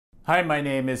Hi, my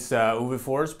name is Uwe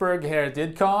Forsberg here at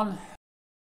DidCon.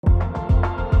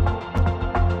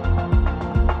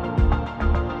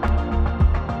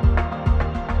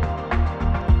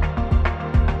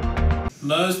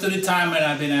 Most of the time when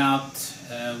I've been out,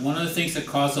 one of the things that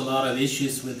caused a lot of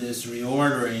issues with this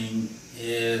reordering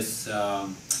is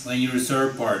when you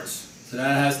reserve parts. So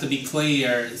that has to be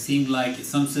clear. It seemed like in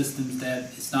some systems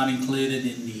that it's not included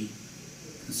in the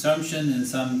consumption, in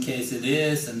some case it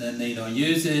is, and then they don't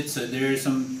use it. So there's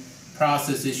some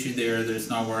process issue there that's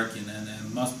not working, and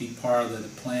it must be part of the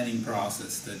planning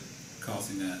process that's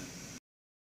causing that.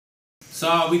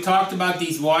 So we talked about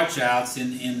these watchouts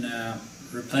in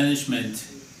replenishment,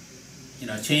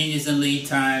 changes in lead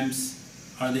times.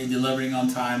 Are they delivering on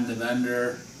time? The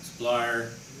vendor, supplier.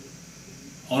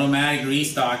 Automatic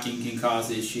restocking can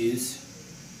cause issues.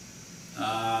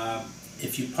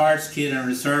 If you parts kit and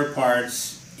reserve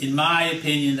parts, in my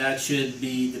opinion, that should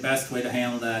be the best way to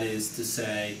handle that is to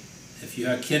say, if you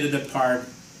have kitted a part,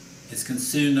 it's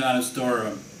consumed out of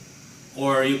storeroom,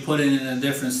 or you put it in a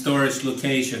different storage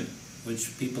location,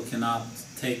 which people cannot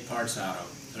take parts out of.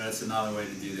 So that's another way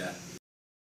to do that.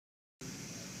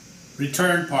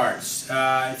 Return parts.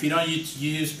 If you don't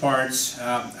use parts,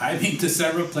 I've been to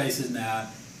several places now.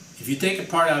 If you take a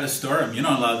part out of storeroom, you're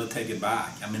not allowed to take it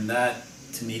back. I mean, that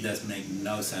to me doesn't make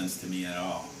no sense to me at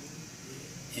all.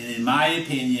 And in my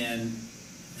opinion,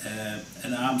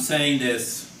 and I'm saying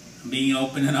this, I'm being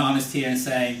open and honest here and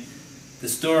saying the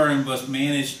storeroom was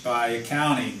managed by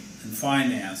accounting and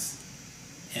finance,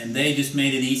 and they just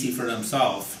made it easy for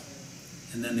themselves.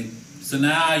 And then so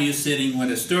now you're sitting with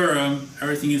a storeroom,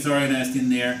 everything is organized in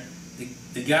there.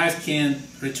 The guys can't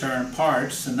return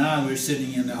parts, so now we're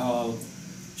sitting in the whole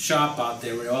shop out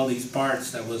there with all these parts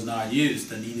that was not used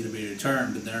that needed to be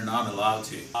returned, but they're not allowed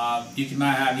to. You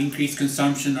might have increased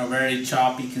consumption or very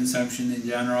choppy consumption in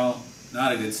general.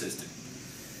 Not a good system.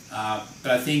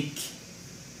 But I think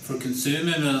for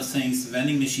consumable things,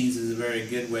 vending machines is a very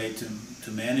good way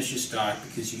to manage your stock,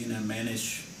 because you're going to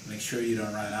make sure you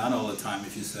don't run out all the time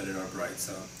if you set it up right.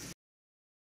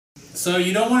 So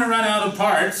you don't want to run out of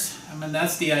parts. I mean,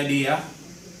 that's the idea.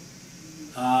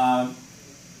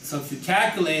 So if you're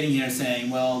calculating here saying,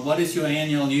 well, what is your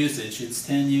annual usage? It's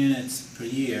 10 units per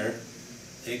year.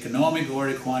 The economic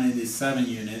order quantity is 7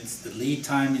 units. The lead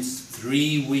time is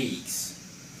 3 weeks.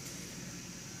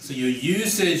 So your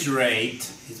usage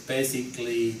rate is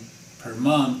basically per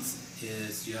month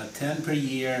is you have 10 per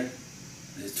year.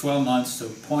 It's 12 months, so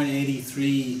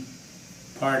 0.83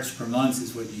 parts per month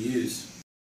is what you use.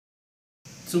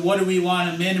 So what do we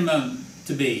want a minimum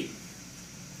to be?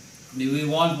 I mean, we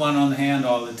want one on hand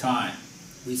all the time.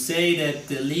 We say that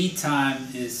the lead time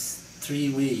is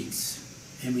 3 weeks,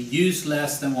 and we use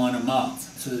less than one a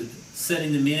month. So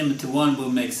setting the minimum to 1 will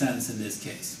make sense in this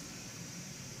case.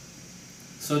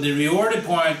 So the reorder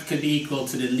point could be equal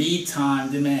to the lead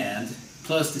time demand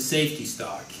plus the safety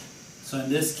stock. So in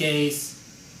this case,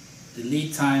 the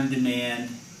lead time demand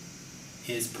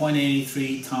is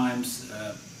 0.83 times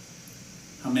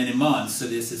how many months? So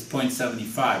this is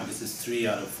 0.75. This is 3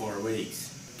 out of 4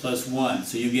 weeks. Plus 1.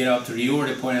 So you get up to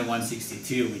reorder point at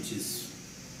 162, which is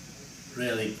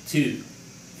really 2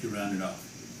 if you round it off.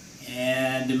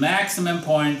 And the maximum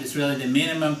point is really the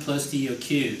minimum plus the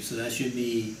EOQ. So that should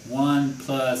be 1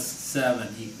 plus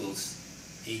 7 equals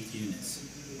 8 units.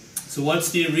 So what's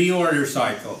the reorder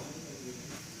cycle?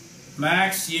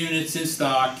 Max units in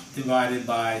stock divided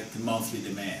by the monthly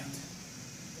demand.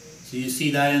 So you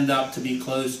see that end up to be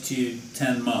close to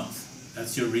 10 months.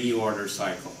 That's your reorder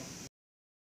cycle.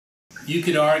 You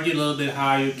could argue a little bit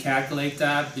how you calculate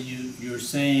that, but you're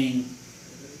saying,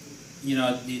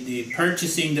 the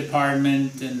purchasing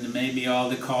department and maybe all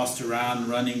the costs around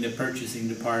running the purchasing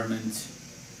department.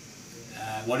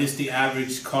 What is the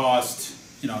average cost?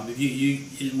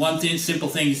 One simple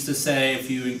thing is to say, if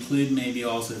you include maybe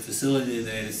also the facility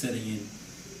data sitting in,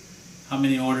 how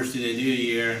many orders do they do a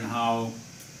year, and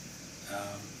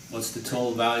what's the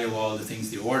total value of all the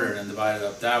things they ordered, and divide it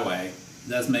up that way.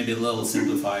 That's maybe a little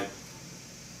simplified.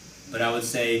 But I would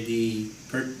say the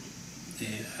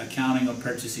accounting or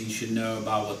purchasing should know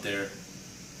about what their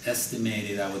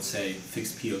estimated, I would say,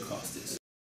 fixed PO cost is.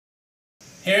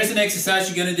 Here's an exercise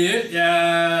you're going to do.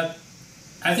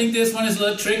 I think this one is a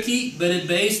little tricky, but it's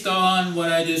based on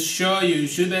what I just showed you. You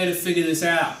should be able to figure this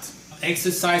out.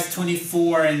 Exercise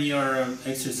 24 in your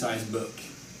exercise book.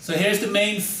 So here's the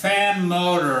main fan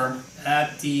motor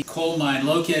at the coal mine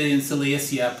located in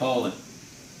Silesia, Poland.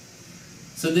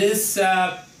 So this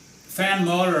fan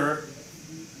motor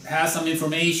has some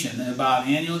information about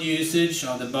annual usage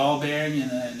of the ball bearing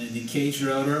and the cage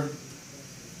rotor.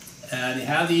 They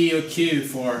have the EOQ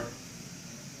for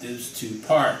those two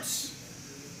parts.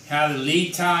 Have the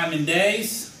lead time in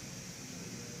days,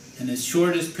 and the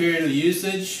shortest period of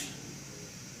usage,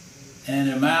 and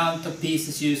the amount of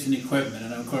pieces used in equipment.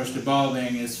 And of course the ball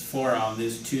bearing is 4 of them.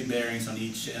 There's 2 bearings on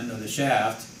each end of the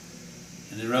shaft,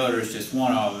 and the rotor is just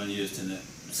 1 of them used in it.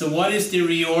 So what is the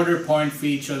reorder point for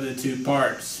each of the 2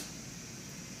 parts?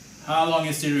 How long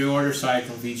is the reorder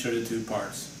cycle for each of the 2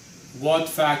 parts? What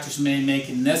factors may make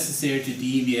it necessary to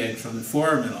deviate from the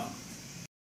formula?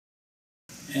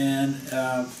 And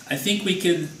I think we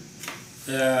can,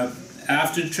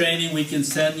 after training, we can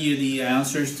send you the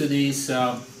answers to these,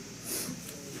 all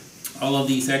of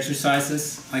these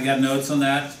exercises. I got notes on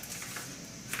that,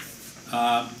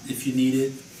 if you need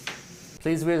it.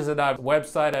 Please visit our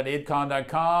website at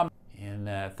idcon.com,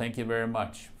 and thank you very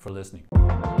much for listening.